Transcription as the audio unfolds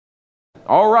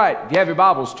All right, if you have your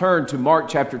Bibles, turn to Mark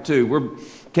chapter 2. We're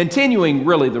continuing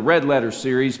really the red letter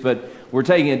series, but we're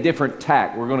taking a different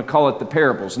tack. We're going to call it the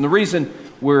parables. And the reason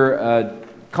we're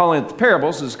calling it the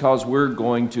parables is because we're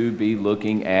going to be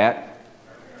looking at,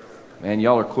 man,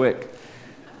 y'all are quick.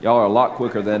 Y'all are a lot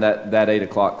quicker than that 8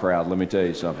 o'clock crowd, let me tell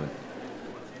you something.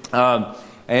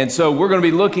 And so we're going to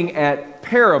be looking at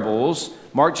parables.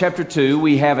 Mark chapter 2,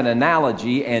 we have an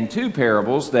analogy and two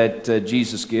parables that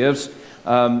Jesus gives.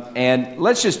 And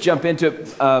let's just jump into it.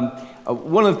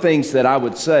 One of the things that I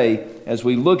would say as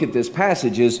we look at this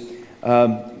passage is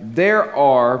there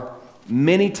are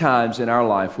many times in our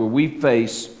life where we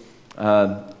face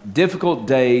difficult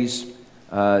days,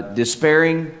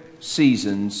 despairing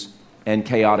seasons, and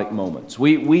chaotic moments.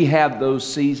 We have those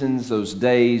seasons, those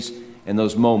days, and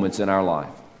those moments in our life.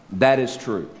 That is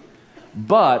true.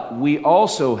 But we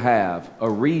also have a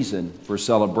reason for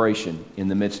celebration in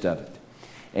the midst of it.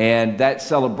 And that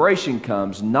celebration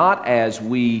comes not as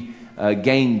we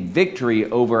gain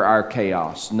victory over our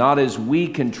chaos, not as we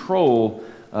control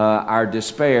our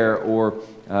despair or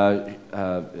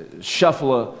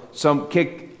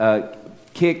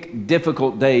kick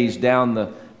difficult days down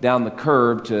the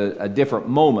curb to a different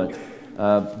moment,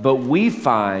 but we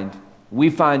find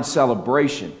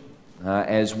celebration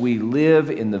as we live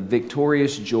in the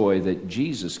victorious joy that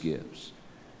Jesus gives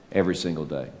every single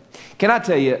day. Can I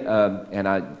tell you, and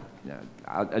I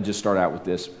just start out with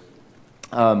this.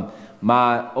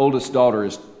 My oldest daughter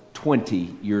is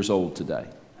 20 years old today.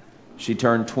 She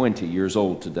turned 20 years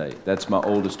old today. That's my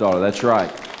oldest daughter. That's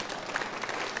right.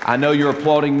 I know you're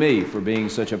applauding me for being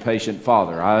such a patient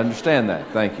father. I understand that.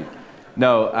 Thank you.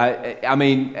 No, I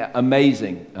mean,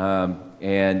 amazing.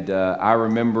 And I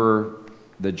remember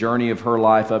the journey of her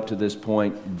life up to this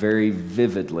point very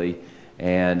vividly.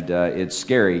 And it's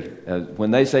scary.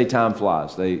 When they say time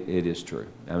flies, it is true.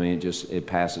 I mean, it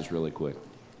passes real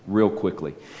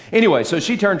quickly. Anyway, so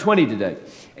she turned 20 today.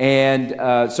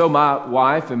 And so my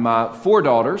wife and my 4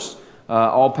 daughters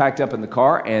all packed up in the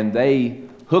car, and they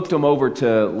hooked them over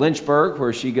to Lynchburg,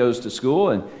 where she goes to school,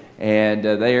 and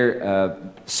they're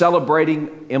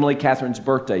celebrating Emily Catherine's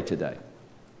birthday today.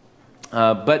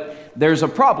 But there's a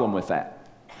problem with that.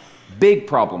 Big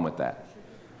problem with that.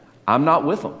 I'm not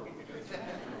with them.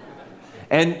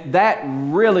 And that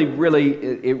really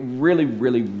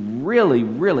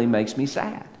makes me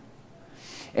sad.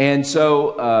 And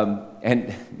so,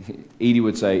 and Edie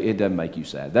would say, it doesn't make you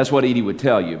sad. That's what Edie would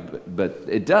tell you, but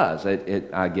it does.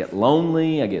 I get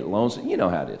lonely, I get lonesome. You know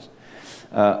how it is.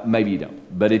 Maybe you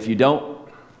don't. But if you don't,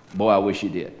 boy, I wish you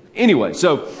did. Anyway,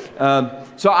 so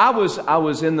I was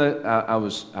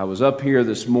up here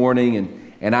this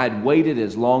morning, and I'd waited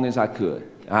as long as I could.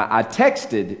 I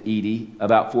texted Edie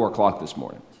about 4 o'clock this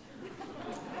morning.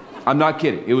 I'm not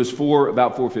kidding. It was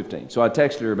about 4:15. So I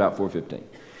texted her about 4:15.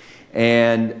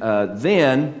 And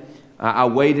then I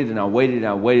waited and I waited and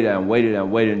I waited and I waited and I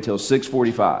waited until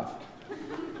 6:45.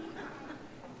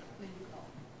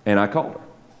 And I called her.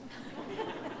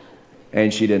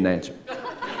 And she didn't answer.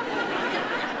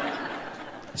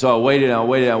 So I waited and I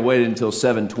waited and I waited until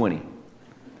 7:20.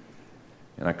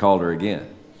 And I called her again.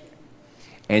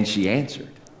 And she answered.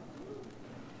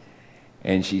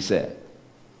 And she said,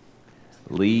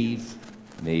 "Leave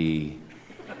me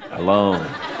alone."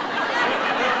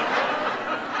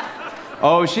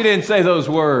 Oh, she didn't say those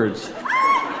words.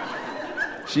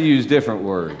 She used different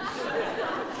words.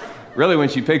 Really, when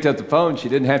she picked up the phone, she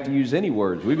didn't have to use any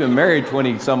words. We've been married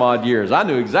 20 some odd years. I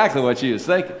knew exactly what she was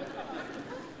thinking.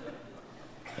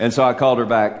 And so I called her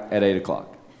back at 8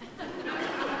 o'clock.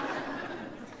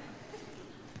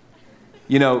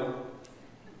 You know,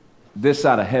 this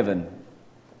side of heaven,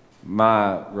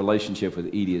 my relationship with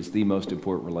Edie is the most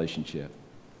important relationship.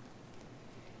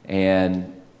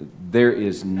 And there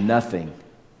is nothing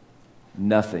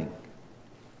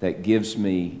that gives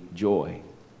me joy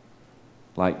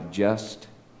like just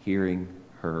hearing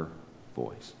her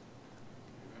voice.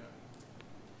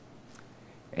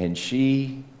 And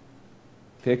she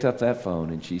picked up that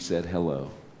phone and she said hello.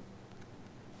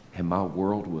 And my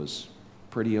world was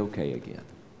pretty okay again.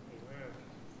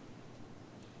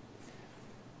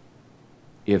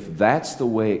 If that's the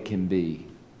way it can be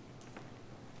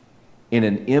in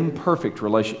an imperfect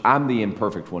relationship, I'm the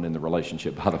imperfect one in the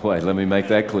relationship, by the way, let me make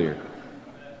that clear.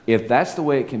 If that's the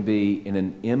way it can be in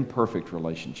an imperfect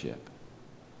relationship,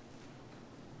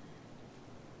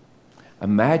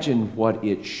 imagine what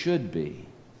it should be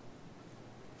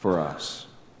for us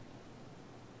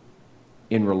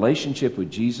in relationship with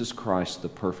Jesus Christ, the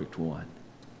perfect one.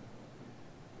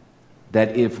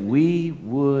 That if we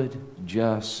would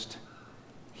just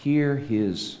hear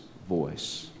His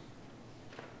voice,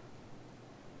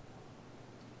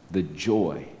 the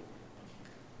joy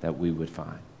that we would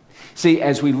find. See,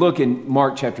 as we look in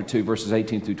Mark chapter 2, verses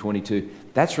 18 through 22,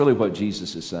 that's really what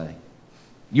Jesus is saying.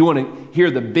 You want to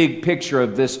hear the big picture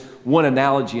of this one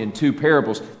analogy in two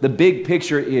parables. The big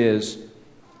picture is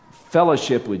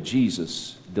fellowship with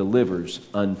Jesus delivers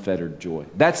unfettered joy.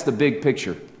 That's the big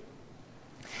picture.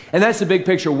 And that's the big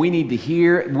picture we need to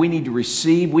hear, we need to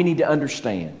receive, we need to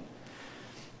understand.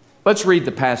 Let's read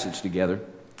the passage together.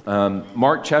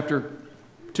 Mark chapter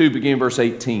 2, beginning verse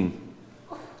 18.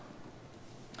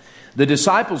 The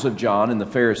disciples of John and the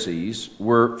Pharisees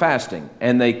were fasting,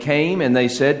 and they came and they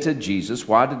said to Jesus,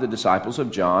 "Why did the disciples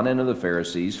of John and of the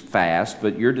Pharisees fast,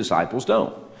 but your disciples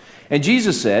don't?" And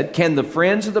Jesus said, "Can the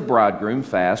friends of the bridegroom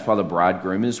fast while the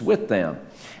bridegroom is with them?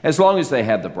 As long as they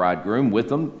have the bridegroom with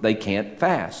them, they can't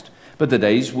fast. But the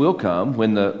days will come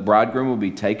when the bridegroom will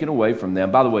be taken away from them."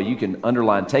 By the way, you can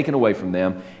underline "taken away from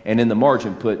them," and in the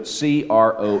margin put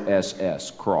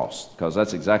C-R-O-S-S, cross, because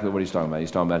that's exactly what he's talking about.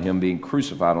 He's talking about him being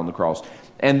crucified on the cross.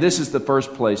 And this is the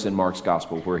first place in Mark's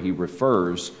gospel where he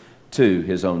refers to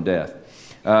his own death.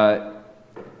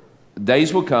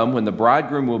 Days will come when the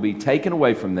bridegroom will be taken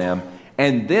away from them,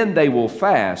 and then they will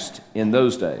fast in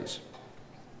those days.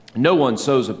 No one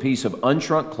sews a piece of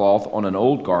unshrunk cloth on an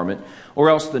old garment, or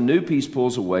else the new piece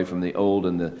pulls away from the old,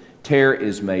 and the tear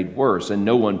is made worse. And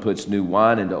no one puts new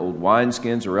wine into old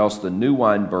wineskins, or else the new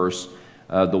wine bursts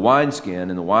the wineskin,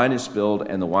 and the wine is spilled,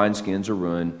 and the wineskins are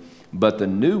ruined. But the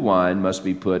new wine must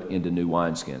be put into new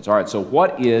wineskins. All right, so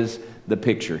what is the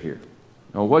picture here?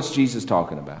 Now, what's Jesus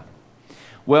talking about?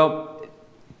 Well,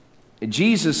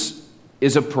 Jesus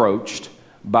is approached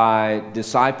by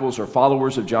disciples or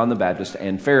followers of John the Baptist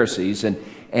and Pharisees, and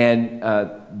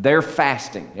they're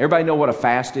fasting. Everybody know what a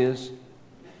fast is?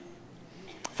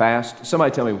 Fast?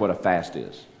 Somebody tell me what a fast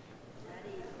is.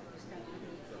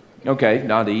 Okay,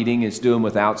 not eating, it's doing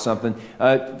without something.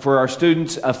 For our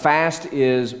students, a fast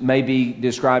is maybe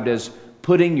described as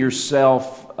putting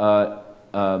yourself,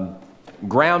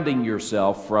 grounding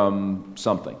yourself from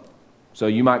something. So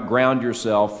you might ground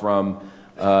yourself from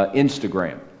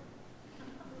Instagram.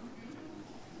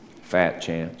 Fat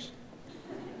chance.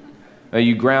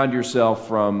 You ground yourself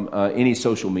from any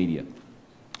social media,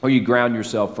 or you ground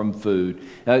yourself from food.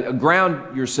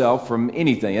 Ground yourself from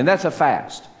anything, and that's a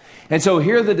fast. And so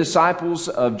here are the disciples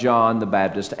of John the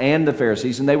Baptist and the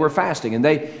Pharisees, and they were fasting, and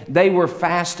they were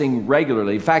fasting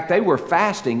regularly. In fact, they were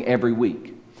fasting every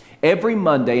week. Every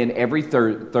Monday and every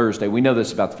Thursday, we know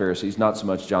this about the Pharisees, not so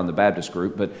much John the Baptist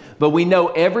group, but we know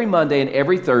every Monday and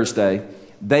every Thursday,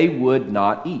 they would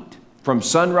not eat. From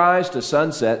sunrise to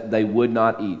sunset, they would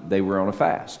not eat. They were on a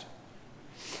fast.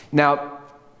 Now,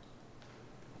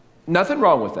 nothing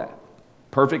wrong with that.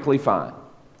 Perfectly fine,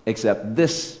 except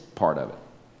this part of it.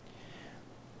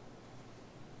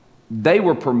 They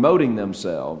were promoting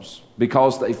themselves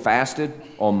because they fasted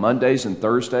on Mondays and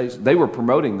Thursdays. They were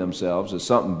promoting themselves as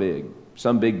something big,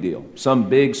 some big deal, some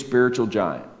big spiritual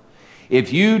giant.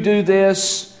 If you do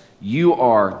this, you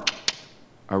are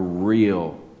a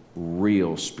real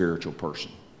spiritual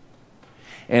person.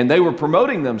 And they were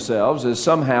promoting themselves as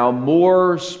somehow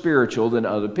more spiritual than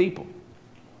other people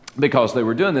because they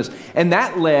were doing this. And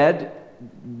that led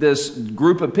this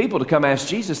group of people to come ask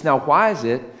Jesus, "Now, why is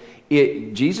it,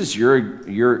 Jesus, you're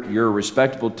a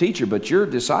respectable teacher, but your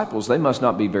disciples, they must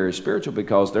not be very spiritual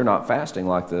because they're not fasting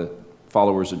like the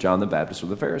followers of John the Baptist or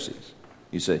the Pharisees,"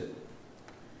 you see.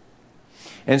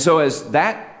 And so as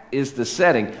that is the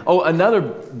setting. Oh, another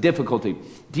difficulty.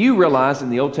 Do you realize in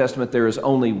the Old Testament there is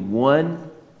only one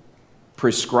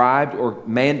prescribed or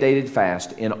mandated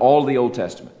fast in all the Old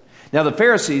Testament? Now, the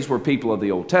Pharisees were people of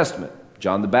the Old Testament.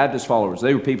 John the Baptist followers,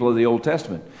 they were people of the Old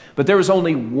Testament. But there was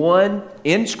only one,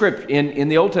 in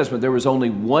the Old Testament, there was only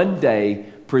one day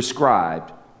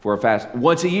prescribed for a fast,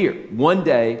 once a year. One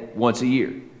day, once a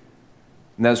year.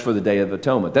 And that's for the Day of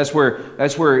Atonement. That's where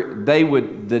they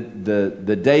would,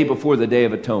 the day before the Day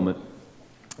of Atonement,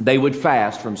 they would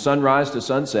fast from sunrise to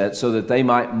sunset so that they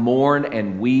might mourn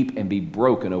and weep and be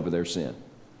broken over their sin.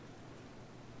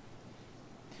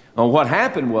 Now, what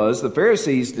happened was the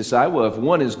Pharisees decided, well, if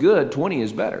one is good, 20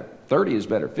 is better, 30 is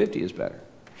better, 50 is better.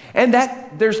 And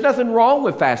there's nothing wrong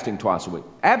with fasting twice a week.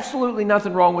 Absolutely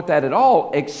nothing wrong with that at all,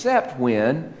 except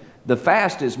when the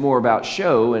fast is more about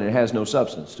show and it has no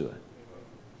substance to it.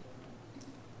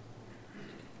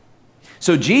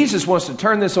 So Jesus wants to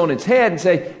turn this on its head and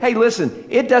say, hey, listen,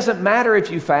 it doesn't matter if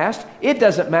you fast. It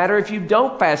doesn't matter if you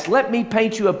don't fast. Let me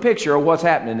paint you a picture of what's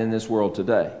happening in this world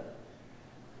today.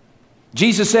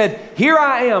 Jesus said, here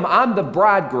I am, I'm the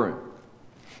bridegroom.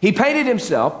 He painted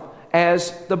himself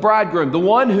as the bridegroom, the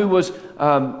one who was,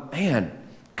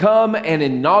 come and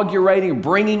inaugurating,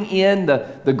 bringing in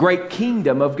the great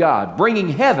kingdom of God, bringing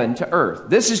heaven to earth.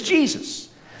 This is Jesus.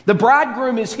 The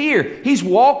bridegroom is here. He's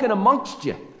walking amongst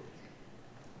you.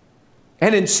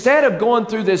 And instead of going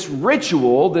through this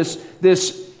ritual,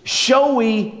 this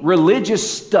showy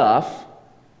religious stuff,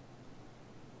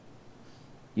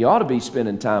 you ought to be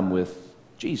spending time with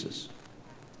Jesus.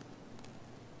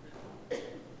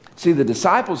 See, the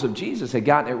disciples of Jesus had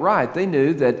gotten it right. They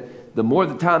knew that the more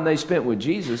the time they spent with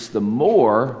Jesus, the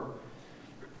more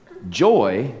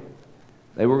joy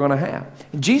they were going to have.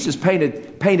 Jesus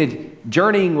painted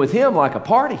journeying with him like a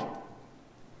party.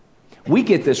 We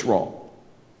get this wrong.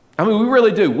 I mean, we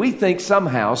really do. We think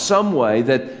somehow, some way,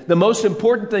 that the most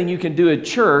important thing you can do at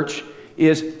church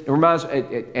is, it reminds,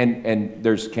 and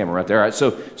there's a camera right there. All right,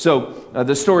 so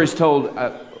the story's told,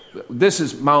 this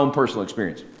is my own personal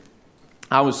experience.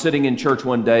 I was sitting in church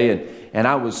one day, and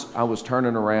I was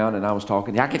turning around, and I was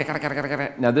talking.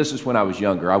 Now, this is when I was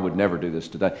younger. I would never do this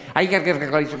today. And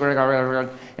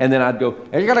then I'd go,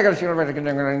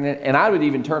 and I would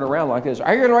even turn around like this.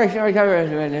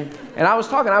 And I was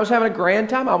talking. I was having a grand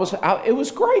time. It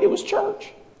was great. It was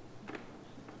church.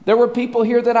 There were people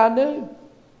here that I knew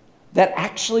that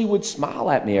actually would smile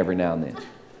at me every now and then.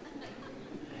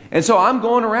 And so I'm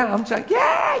going around, I'm like,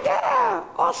 yeah,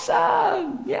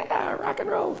 awesome, yeah, rock and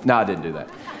roll. No, I didn't do that.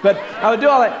 But I would do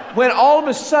all that. When all of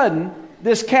a sudden,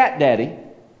 this cat daddy,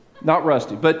 not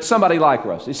Rusty, but somebody like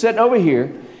Rusty, sitting over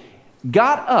here,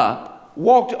 got up,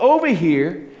 walked over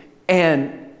here,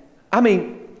 and, I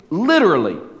mean,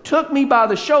 literally took me by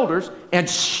the shoulders and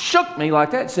shook me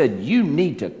like that and said, you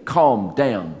need to calm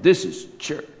down. This is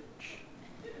church.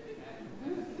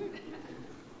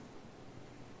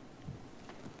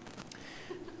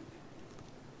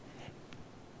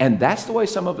 And that's the way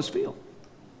some of us feel.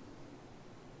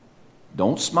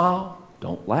 Don't smile.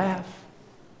 Don't laugh.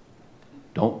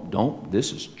 Don't.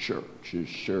 This is church. This is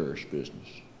church business.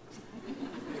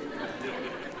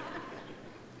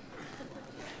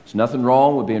 There's nothing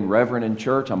wrong with being reverent in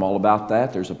church. I'm all about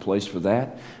that. There's a place for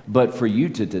that. But for you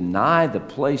to deny the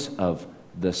place of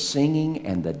the singing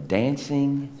and the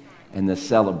dancing and the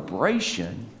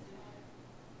celebration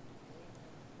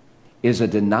is a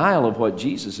denial of what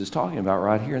Jesus is talking about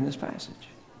right here in this passage.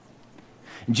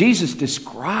 Jesus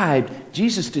described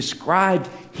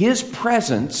his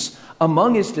presence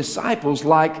among his disciples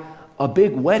like a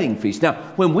big wedding feast. Now,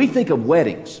 when we think of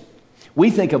weddings,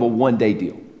 we think of a one-day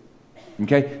deal.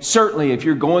 Okay? Certainly, if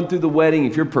you're going through the wedding,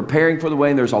 if you're preparing for the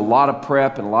wedding, there's a lot of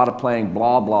prep and a lot of planning,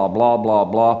 blah, blah, blah, blah,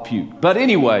 blah, puke. But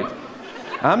anyway,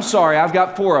 I'm sorry, I've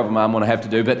got 4 of them I'm going to have to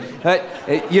do.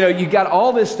 But, you got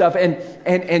all this stuff.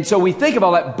 And so we think of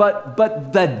all that.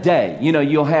 But the day,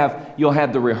 you'll have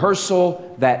the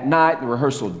rehearsal that night, the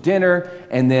rehearsal dinner,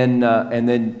 and then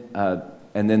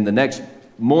the next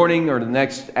morning or the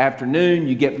next afternoon,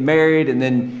 you get married, and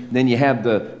then you have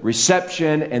the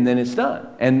reception, and then it's done.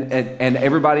 And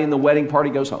everybody in the wedding party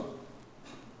goes home.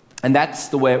 And that's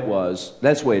the way it was.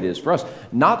 That's the way it is for us.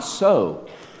 Not so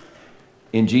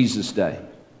in Jesus' day.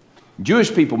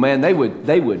 Jewish people, man, they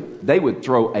would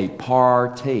throw a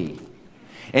party.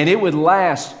 And it would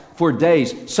last for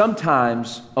days,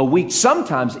 sometimes a week,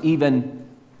 sometimes even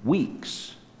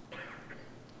weeks.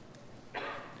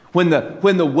 When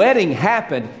the wedding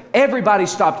happened, everybody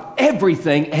stopped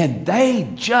everything and they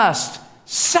just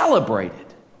celebrated.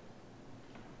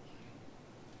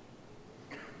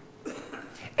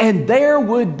 And there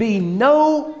would be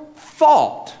no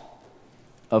thought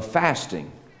of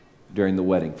fasting during the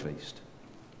wedding feast.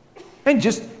 And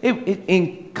just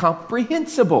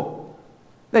incomprehensible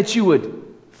that you would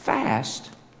fast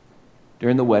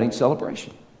during the wedding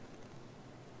celebration.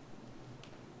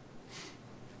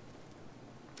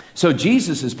 So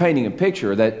Jesus is painting a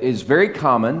picture that is very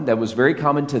common, that was very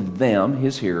common to them,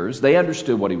 his hearers. They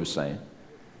understood what he was saying.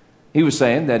 He was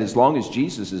saying that as long as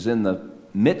Jesus is in the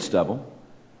midst of them,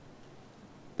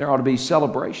 there ought to be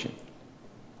celebration,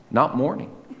 not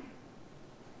mourning.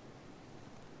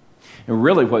 And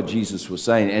really what Jesus was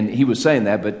saying, and he was saying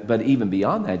that, but even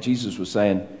beyond that, Jesus was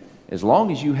saying, as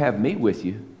long as you have me with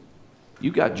you,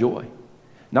 you got joy.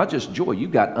 Not just joy, you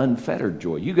got unfettered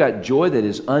joy. You got joy that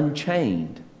is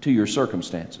unchained to your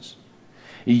circumstances.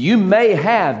 You may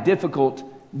have difficult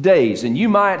days, and you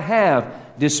might have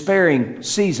despairing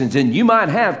seasons, and you might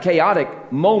have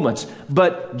chaotic moments,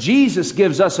 but Jesus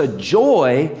gives us a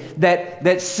joy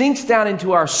that sinks down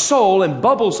into our soul and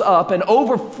bubbles up and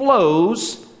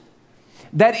overflows,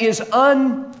 that is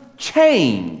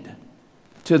unchained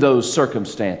to those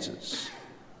circumstances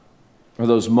or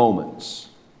those moments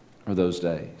or those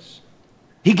days.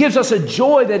 He gives us a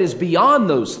joy that is beyond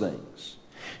those things.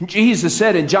 Jesus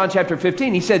said in John chapter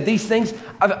 15, he said, these things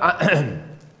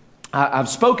I've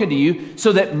spoken to you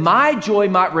so that my joy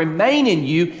might remain in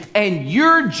you and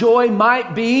your joy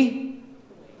might be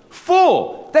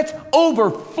full. That's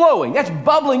overflowing. That's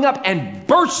bubbling up and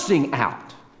bursting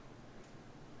out.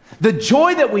 The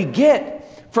joy that we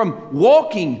get from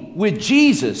walking with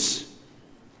Jesus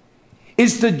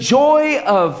is the joy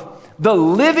of the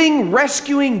living,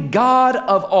 rescuing God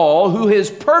of all, who is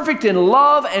perfect in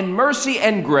love and mercy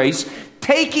and grace,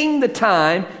 taking the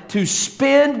time to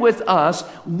spend with us,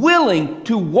 willing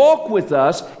to walk with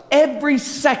us every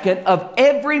second of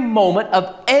every moment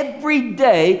of every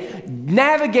day,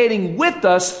 navigating with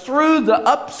us through the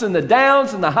ups and the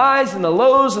downs and the highs and the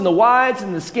lows and the wides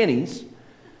and the skinnies,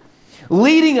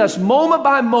 leading us moment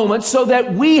by moment so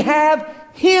that we have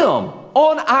Him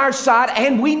on our side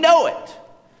and we know it.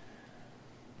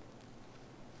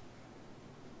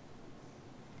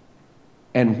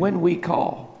 And when we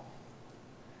call,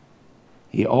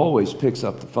 He always picks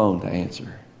up the phone to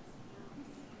answer.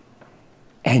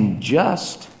 And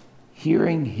just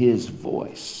hearing His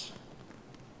voice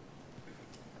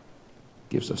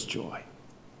gives us joy.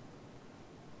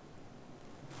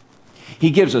 He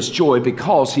gives us joy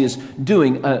because He is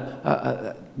doing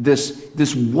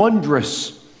this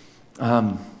wondrous,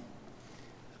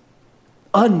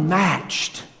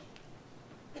 unmatched,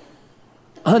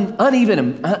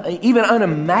 even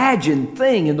unimagined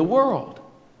thing in the world.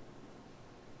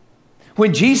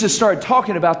 When Jesus started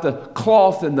talking about the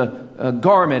cloth and the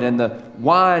garment and the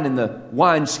wine and the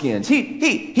wineskins,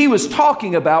 he was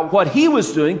talking about what He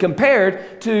was doing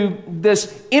compared to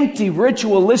this empty,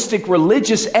 ritualistic,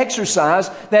 religious exercise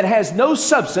that has no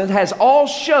substance, has all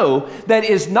show, that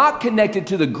is not connected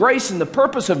to the grace and the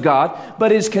purpose of God,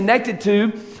 but is connected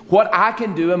to what I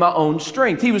can do in my own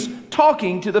strength. He was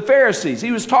talking to the Pharisees.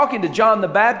 He was talking to John the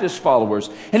Baptist followers.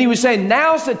 And He was saying,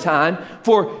 now's the time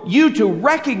for you to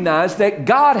recognize that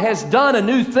God has done a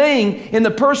new thing in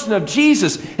the person of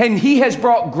Jesus. And He has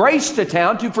brought grace to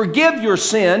town to forgive your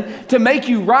sin, to make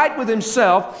you right with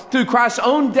Himself through Christ's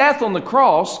own death on the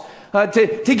cross,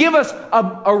 to give us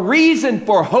a reason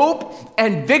for hope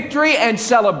and victory and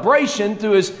celebration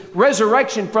through His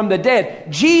resurrection from the dead.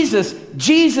 Jesus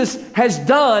has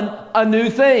done a new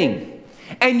thing.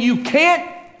 And you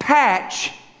can't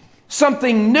patch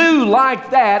something new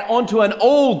like that onto an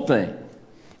old thing.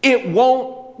 It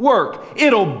won't work.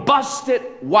 It'll bust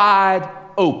it wide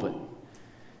open.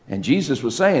 And Jesus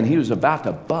was saying He was about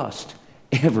to bust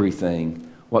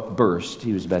everything. What burst?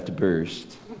 He was about to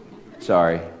burst.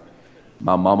 Sorry.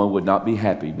 My mama would not be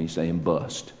happy with me saying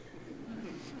bust.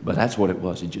 But that's what it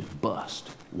was. It just bust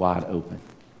wide open.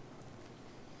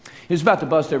 He was about to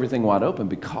bust everything wide open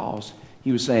because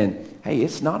He was saying, hey,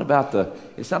 it's not about the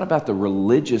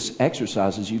religious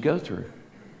exercises you go through.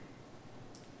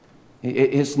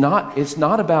 It's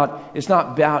not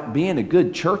about being a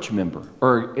good church member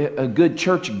or a good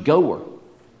church goer.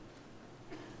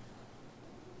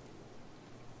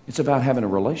 It's about having a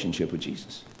relationship with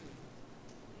Jesus.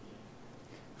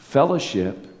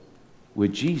 Fellowship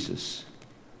with Jesus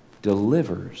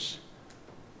delivers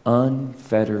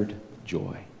unfettered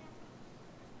joy.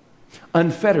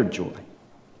 Unfettered joy.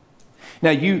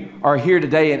 Now, you are here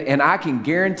today, and I can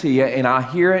guarantee you, and I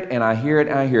hear it, and I hear it,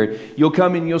 and I hear it. You'll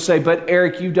come in and you'll say, but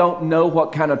Eric, you don't know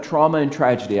what kind of trauma and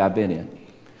tragedy I've been in.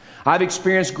 I've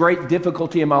experienced great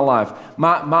difficulty in my life.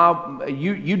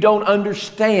 You don't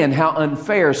understand how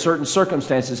unfair certain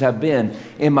circumstances have been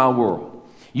in my world.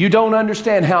 You don't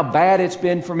understand how bad it's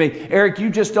been for me. Eric, you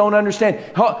just don't understand.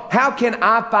 How can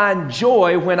I find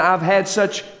joy when I've had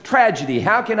such tragedy?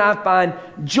 How can I find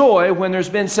joy when there's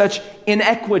been such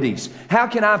inequities? How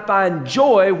can I find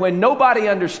joy when nobody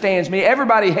understands me,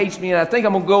 everybody hates me, and I think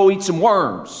I'm going to go eat some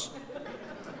worms?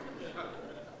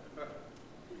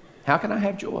 How can I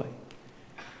have joy?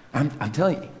 I'm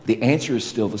telling you, the answer is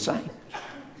still the same.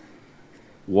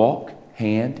 Walk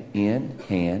hand in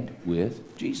hand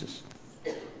with Jesus.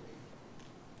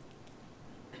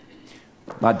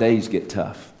 My days get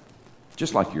tough,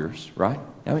 just like yours, right?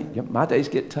 I mean, my days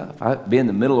get tough. I be in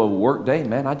the middle of a work day,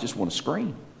 man, I just want to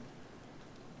scream.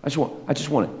 I just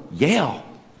want to yell.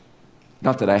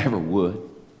 Not that I ever would.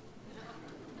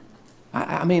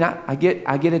 I get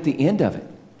at the end of it.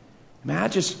 Man,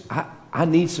 I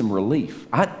need some relief.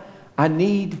 I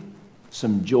need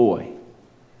some joy.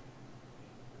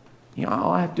 You know,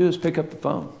 all I have to do is pick up the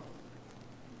phone.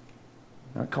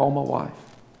 I call my wife.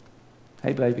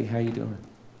 Hey, baby, how you doing?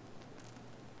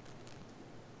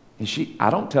 And I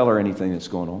don't tell her anything that's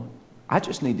going on. I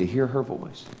just need to hear her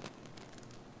voice.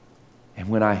 And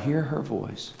when I hear her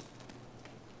voice,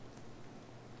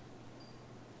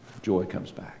 joy comes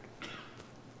back.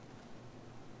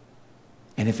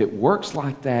 And if it works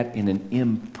like that in an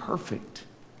imperfect,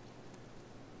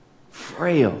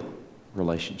 frail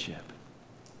relationship,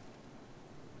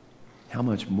 how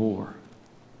much more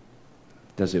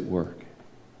does it work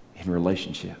in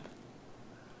relationship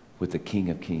with the King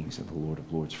of Kings and the Lord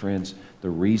of Lords? Friends, the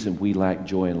reason we lack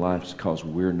joy in life is because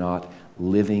we're not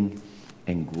living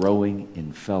and growing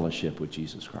in fellowship with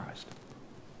Jesus Christ.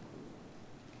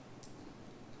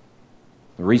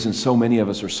 The reason so many of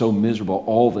us are so miserable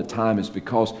all the time is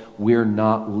because we're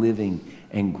not living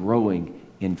and growing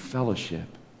in fellowship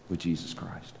with Jesus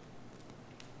Christ.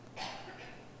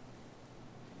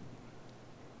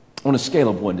 On a scale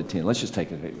of 1 to 10, let's just take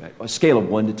a scale of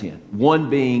 1 to 10. 1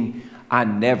 being, I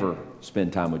never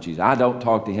spend time with Jesus. I don't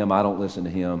talk to him. I don't listen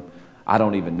to him. I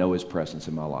don't even know his presence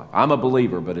in my life. I'm a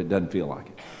believer, but it doesn't feel like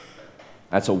it.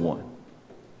 That's a 1.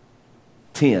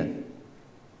 10,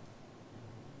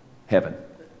 heaven.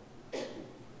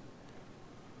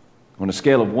 On a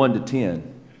scale of 1 to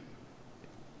 10,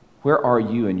 where are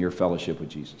you in your fellowship with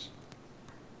Jesus?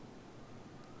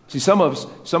 See, some of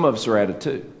us are at a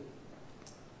 2.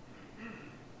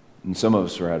 And some of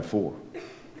us are at a 4.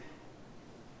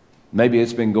 Maybe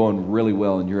it's been going really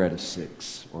well and you're at a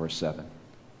 6 or a 7.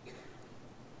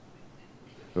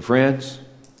 But friends,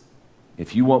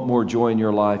 if you want more joy in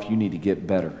your life, you need to get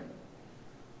better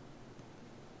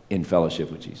in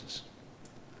fellowship with Jesus.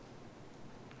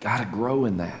 Got to grow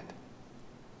in that.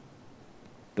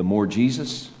 The more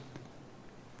Jesus,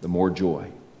 the more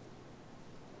joy.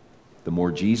 The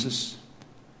more Jesus,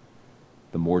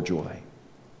 the more joy.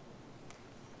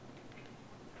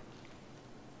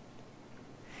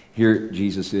 Here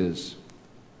Jesus is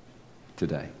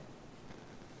today.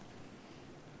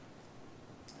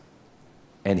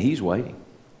 And he's waiting.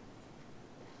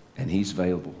 And he's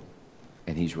available.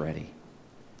 And he's ready.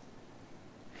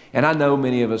 And I know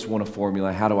many of us want a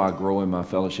formula. How do I grow in my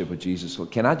fellowship with Jesus? Well,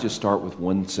 can I just start with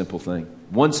one simple thing?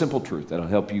 One simple truth that'll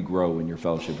help you grow in your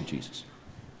fellowship with Jesus.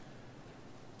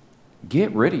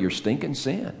 Get rid of your stinking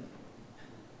sin.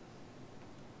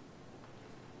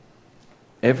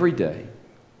 Every day,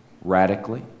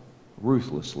 radically,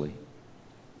 ruthlessly,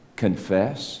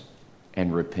 confess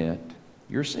and repent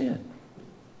your sin.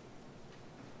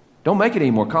 Don't make it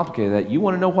any more complicated than that. You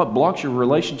want to know what blocks your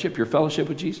relationship, your fellowship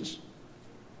with Jesus?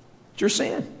 It's your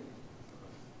sin.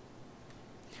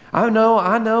 I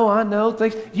know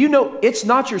things. You know, it's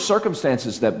not your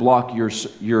circumstances that block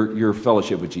your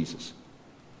fellowship with Jesus.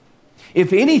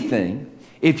 If anything,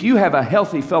 if you have a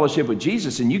healthy fellowship with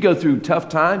Jesus and you go through tough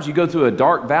times, you go through a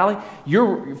dark valley,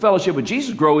 your fellowship with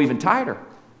Jesus grow even tighter.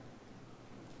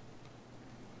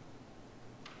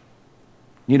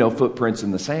 You know, footprints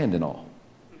in the sand and all.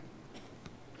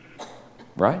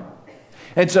 Right?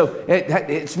 And so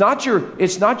it's not your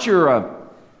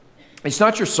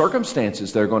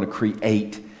circumstances that are going to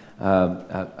create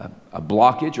a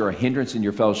blockage or a hindrance in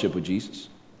your fellowship with Jesus.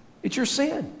 It's your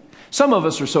sin. Some of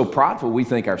us are so prideful we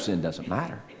think our sin doesn't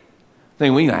matter.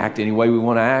 Think we can act any way we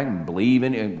want to act and believe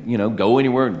in it, go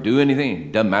anywhere and do anything.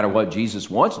 It doesn't matter what Jesus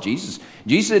wants. Jesus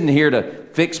isn't here to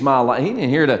fix my life. He isn't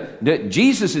here to.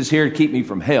 Jesus is here to keep me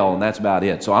from hell, and that's about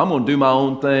it. So I'm going to do my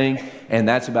own thing, and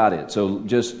that's about it. So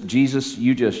just Jesus,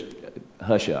 you just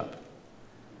hush up.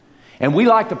 And we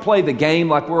like to play the game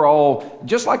like we're all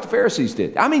just like the Pharisees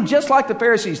did. I mean, just like the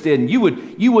Pharisees did. And you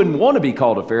wouldn't want to be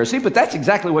called a Pharisee, but that's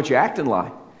exactly what you're acting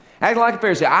like. Acting like a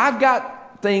Pharisee. I've got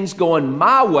things going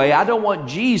my way. I don't want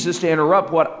Jesus to interrupt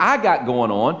what I got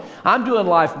going on. I'm doing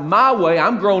life my way.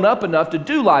 I'm grown up enough to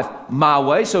do life my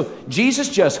way. So Jesus,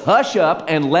 just hush up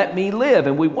and let me live.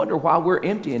 And we wonder why we're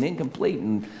empty and incomplete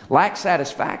and lack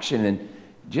satisfaction and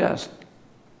just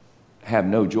have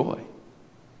no joy.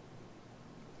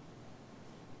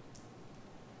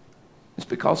 It's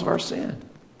because of our sin.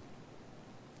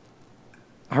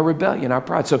 Our rebellion, our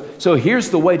pride. So here's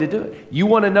the way to do it. You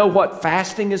want to know what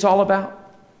fasting is all about?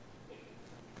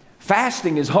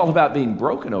 Fasting is all about being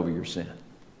broken over your sin.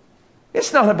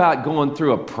 It's not about going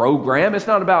through a program. It's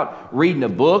not about reading a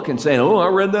book and saying, I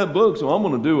read that book, so I'm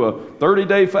going to do a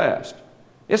 30-day fast.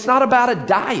 It's not about a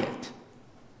diet.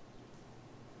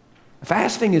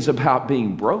 Fasting is about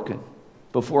being broken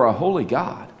before a holy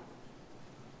God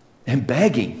and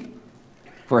begging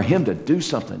for Him to do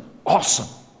something awesome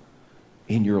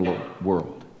in your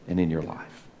world and in your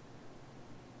life.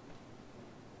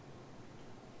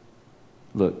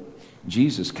 Look,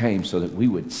 Jesus came so that we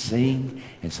would sing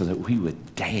and so that we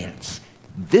would dance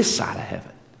this side of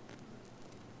heaven.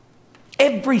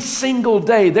 Every single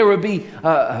day there would be,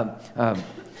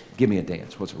 give me a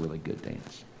dance. What's a really good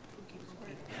dance?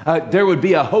 There would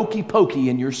be a hokey pokey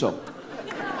in your soul.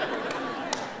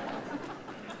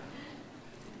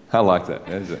 I like that.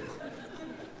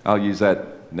 I'll use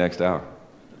that next hour.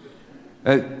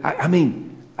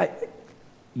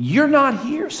 You're not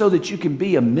here so that you can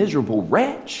be a miserable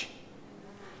wretch.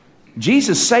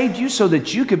 Jesus saved you so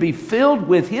that you could be filled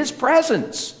with His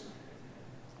presence.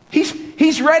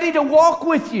 He's ready to walk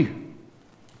with you.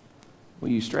 Will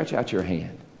you stretch out your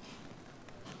hand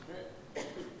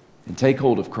and take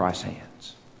hold of Christ's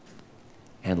hands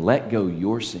and let go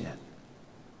your sin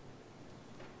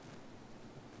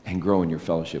and grow in your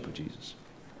fellowship with Jesus?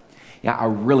 Yeah, I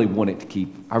really want it to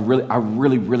keep, I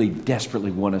really desperately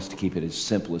want us to keep it as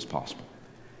simple as possible.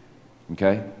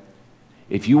 Okay?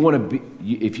 If you want to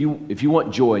be, if you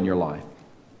want joy in your life,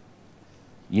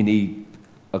 you need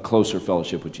a closer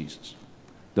fellowship with Jesus.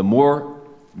 The more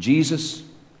Jesus,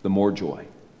 the more joy.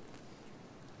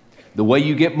 The way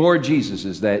you get more Jesus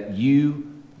is that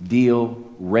you deal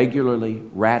regularly,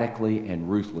 radically, and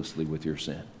ruthlessly with your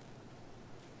sin.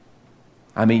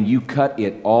 I mean, you cut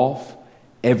it off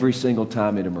every single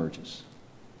time it emerges.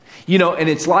 You know, and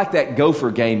it's like that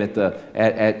gopher game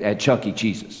at Chuck E.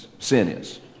 Cheese's. Sin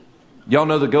is. Y'all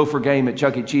know the gopher game at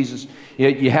Chuck E. Cheese's?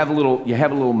 You have a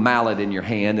little mallet in your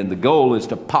hand, and the goal is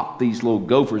to pop these little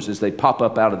gophers as they pop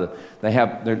up out of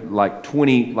they're like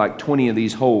 20 of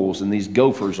these holes, and these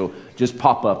gophers will just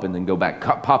pop up and then go back,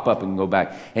 pop up and go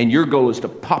back. And your goal is to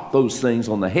pop those things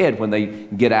on the head when they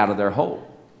get out of their hole.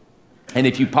 And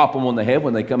if you pop them on the head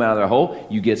when they come out of their hole,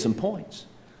 you get some points.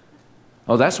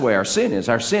 Oh, that's the way our sin is.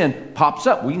 Our sin pops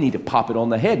up. We need to pop it on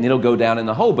the head, and it'll go down in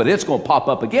the hole. But it's going to pop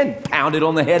up again, pound it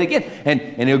on the head again, and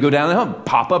it'll go down in the hole.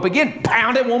 Pop up again,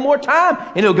 pound it one more time,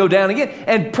 and it'll go down again.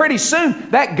 And pretty soon,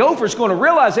 that gopher's going to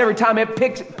realize every time it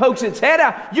pokes its head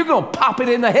out, you're going to pop it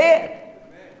in the head.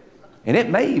 And it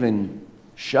may even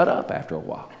shut up after a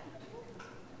while.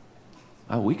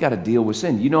 Oh, we got to deal with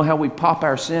sin. You know how we pop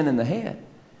our sin in the head?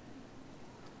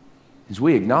 Is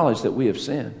we acknowledge that we have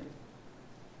sinned.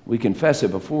 We confess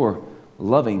it before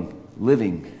loving,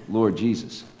 living Lord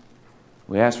Jesus.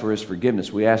 We ask for His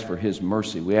forgiveness. We ask for His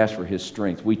mercy. We ask for His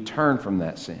strength. We turn from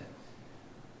that sin.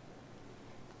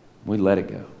 We let it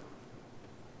go.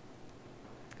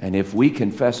 And if we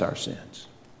confess our sins,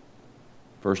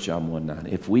 1 John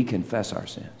 1:9, if we confess our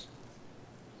sins,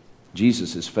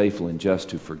 Jesus is faithful and just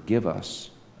to forgive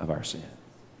us of our sin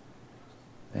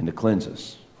and to cleanse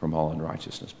us from all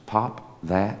unrighteousness. Pop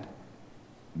that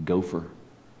gopher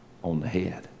on the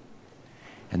head.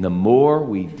 And the more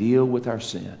we deal with our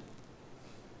sin,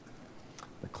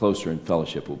 the closer in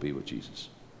fellowship we'll be with Jesus.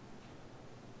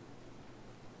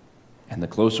 And the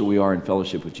closer we are in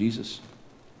fellowship with Jesus,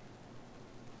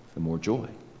 the more joy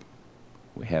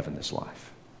we have in this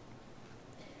life.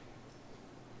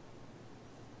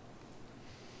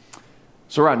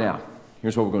 So right now,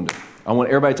 here's what we're going to do. I want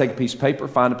everybody to take a piece of paper,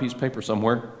 find a piece of paper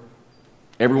somewhere.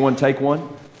 Everyone take one.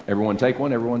 Everyone take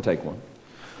one. Everyone take one.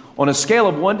 On a scale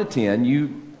of 1 to 10,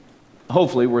 you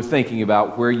hopefully were thinking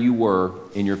about where you were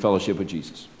in your fellowship with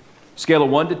Jesus. Scale of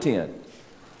 1 to 10.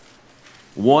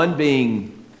 1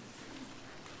 being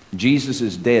Jesus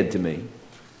is dead to me.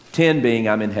 10 being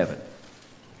I'm in heaven.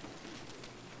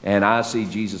 And I see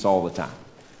Jesus all the time.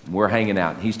 We're hanging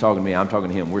out. He's talking to me. I'm talking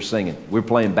to him. We're singing. We're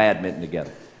playing badminton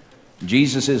together.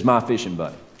 Jesus is my fishing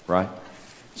buddy, right?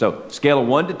 So, scale of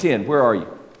 1 to 10, where are you?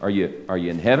 Are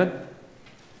you in heaven?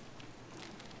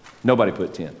 Nobody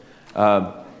put 10.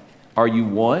 Are you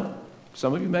 1?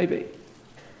 Some of you may be.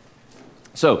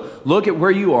 So, look at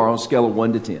where you are on a scale of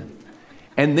 1 to 10.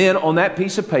 And then on that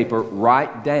piece of paper,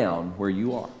 write down where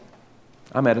you are.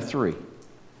 I'm at a 3.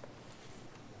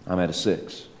 I'm at a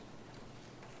 6.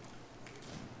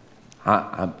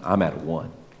 I'm at a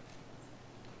 1.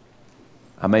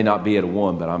 I may not be at a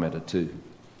 1, but I'm at a 2.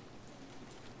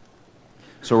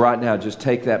 So right now, just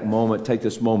take this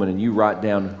moment, and you write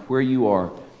down where you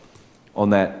are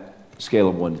on that scale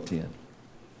of 1 to 10.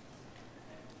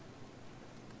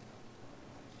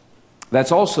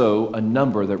 That's also a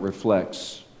number that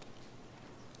reflects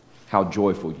how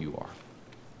joyful you are.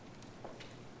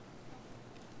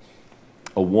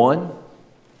 A 1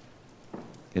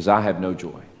 is I have no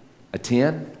joy. A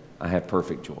 10, I have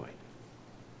perfect joy.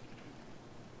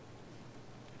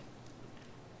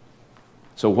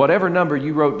 So whatever number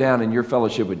you wrote down in your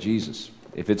fellowship with Jesus,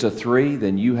 if it's a 3,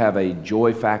 then you have a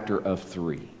joy factor of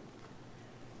 3.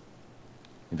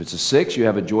 If it's a 6, you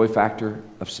have a joy factor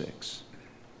of 6.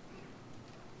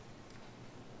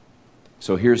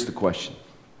 So here's the question.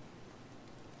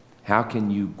 How can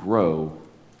you grow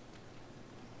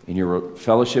in your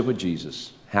fellowship with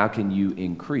Jesus? How can you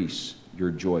increase your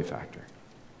joy factor?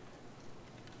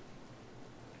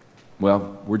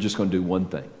 Well, we're just going to do one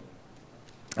thing.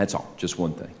 That's all, just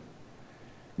one thing.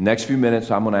 Next few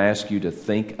minutes, I'm going to ask you to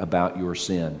think about your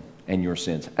sin and your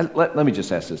sins. Let me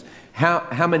just ask this.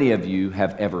 How many of you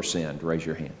have ever sinned? Raise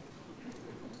your hand.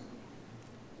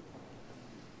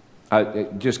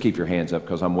 Just keep your hands up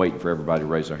because I'm waiting for everybody to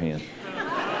raise their hand.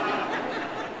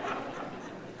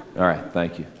 All right,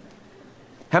 thank you.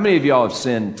 How many of y'all have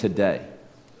sinned today?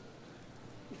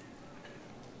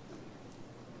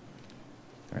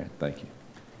 All right, thank you.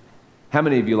 How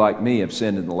many of you, like me, have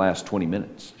sinned in the last 20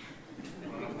 minutes?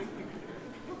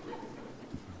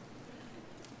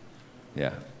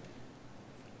 Yeah.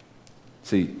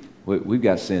 See, we've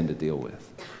got sin to deal with.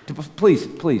 Please,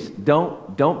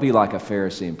 don't be like a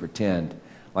Pharisee and pretend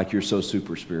like you're so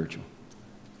super spiritual.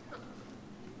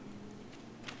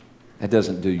 That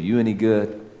doesn't do you any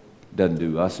good, doesn't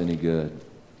do us any good,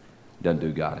 doesn't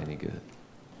do God any good.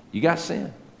 You got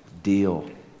sin. Deal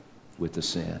with the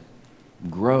sin.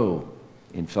 Grow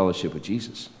in fellowship with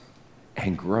Jesus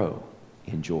and grow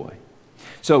in joy.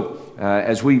 So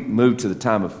as we move to the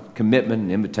time of commitment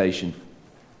and invitation,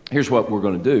 here's what we're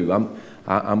going to do.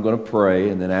 I'm going to pray,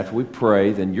 and then after we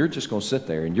pray, then you're just going to sit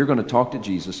there and you're going to talk to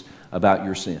Jesus about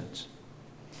your sins.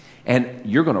 And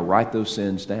you're going to write those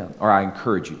sins down, or I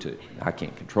encourage you to. I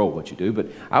can't control what you do, but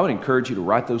I would encourage you to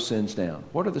write those sins down.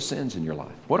 What are the sins in your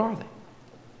life? What are they?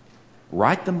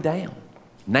 Write them down.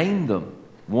 Name them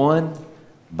one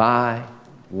by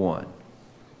one.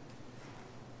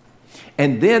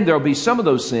 And then there'll be some of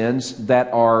those sins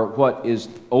that are what is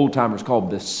old-timers call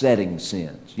besetting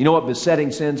sins. You know what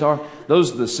besetting sins are?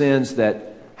 Those are the sins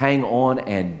that hang on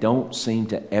and don't seem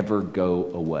to ever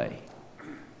go away.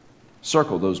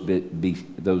 Circle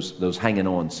those hanging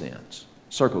on sins.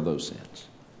 Circle those sins.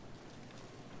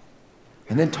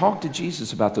 And then talk to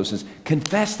Jesus about those sins.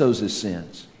 Confess those as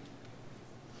sins.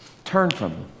 Turn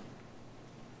from them.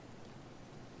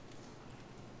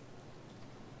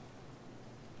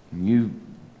 You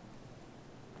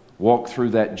walk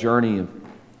through that journey of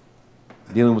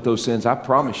dealing with those sins, I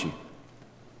promise you,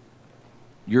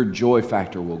 your joy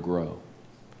factor will grow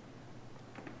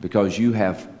because you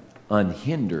have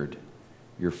unhindered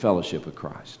your fellowship with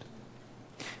Christ.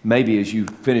 Maybe as you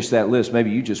finish that list,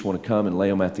 maybe you just want to come and lay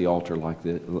them at the altar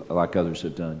like others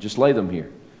have done. Just lay them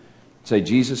here. Say,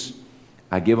 Jesus,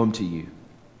 I give them to you.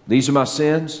 These are my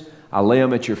sins. I lay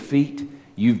them at your feet.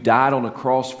 You've died on the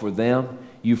cross for them.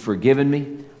 You've forgiven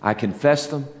me. I confess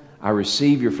them. I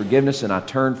receive your forgiveness and I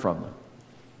turn from them.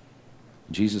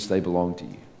 Jesus, they belong to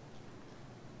you.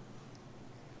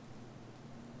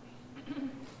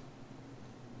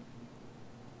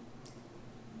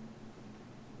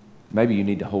 Maybe you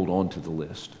need to hold on to the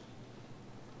list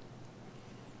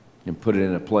and put it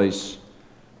in a place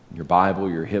in your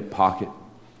Bible, your hip pocket.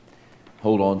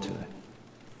 Hold on to it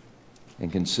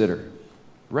and consider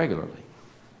regularly.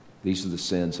 These are the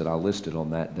sins that I listed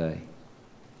on that day.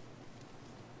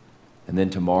 And then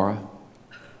tomorrow,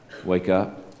 wake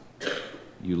up,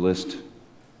 you list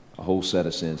a whole set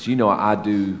of sins. You know, I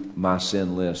do my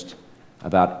sin list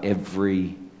about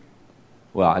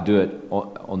I do it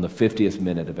on the 50th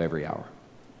minute of every hour.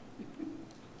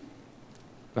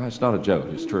 It's not a joke,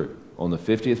 it's true. On the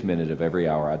 50th minute of every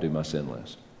hour, I do my sin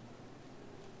list.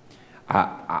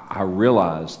 I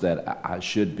realize that I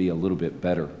should be a little bit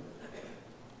better.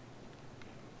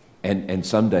 And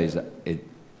some days it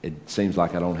seems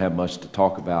like I don't have much to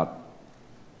talk about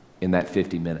in that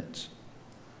 50 minutes.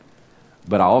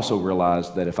 But I also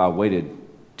realize that if I waited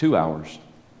 2 hours,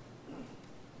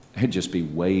 it'd just be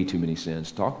way too many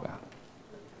sins to talk about.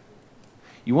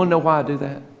 You want to know why I do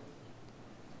that?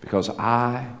 Because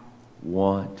I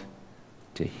want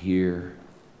to hear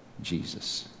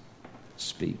Jesus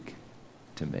speak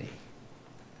to me.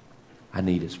 I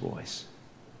need his voice.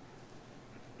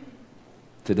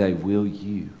 Today, will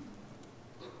you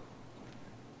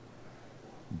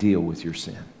deal with your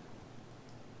sin?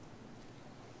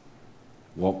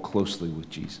 Walk closely with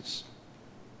Jesus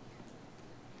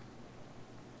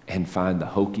and find the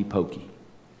hokey pokey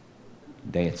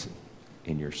dancing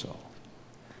in your soul.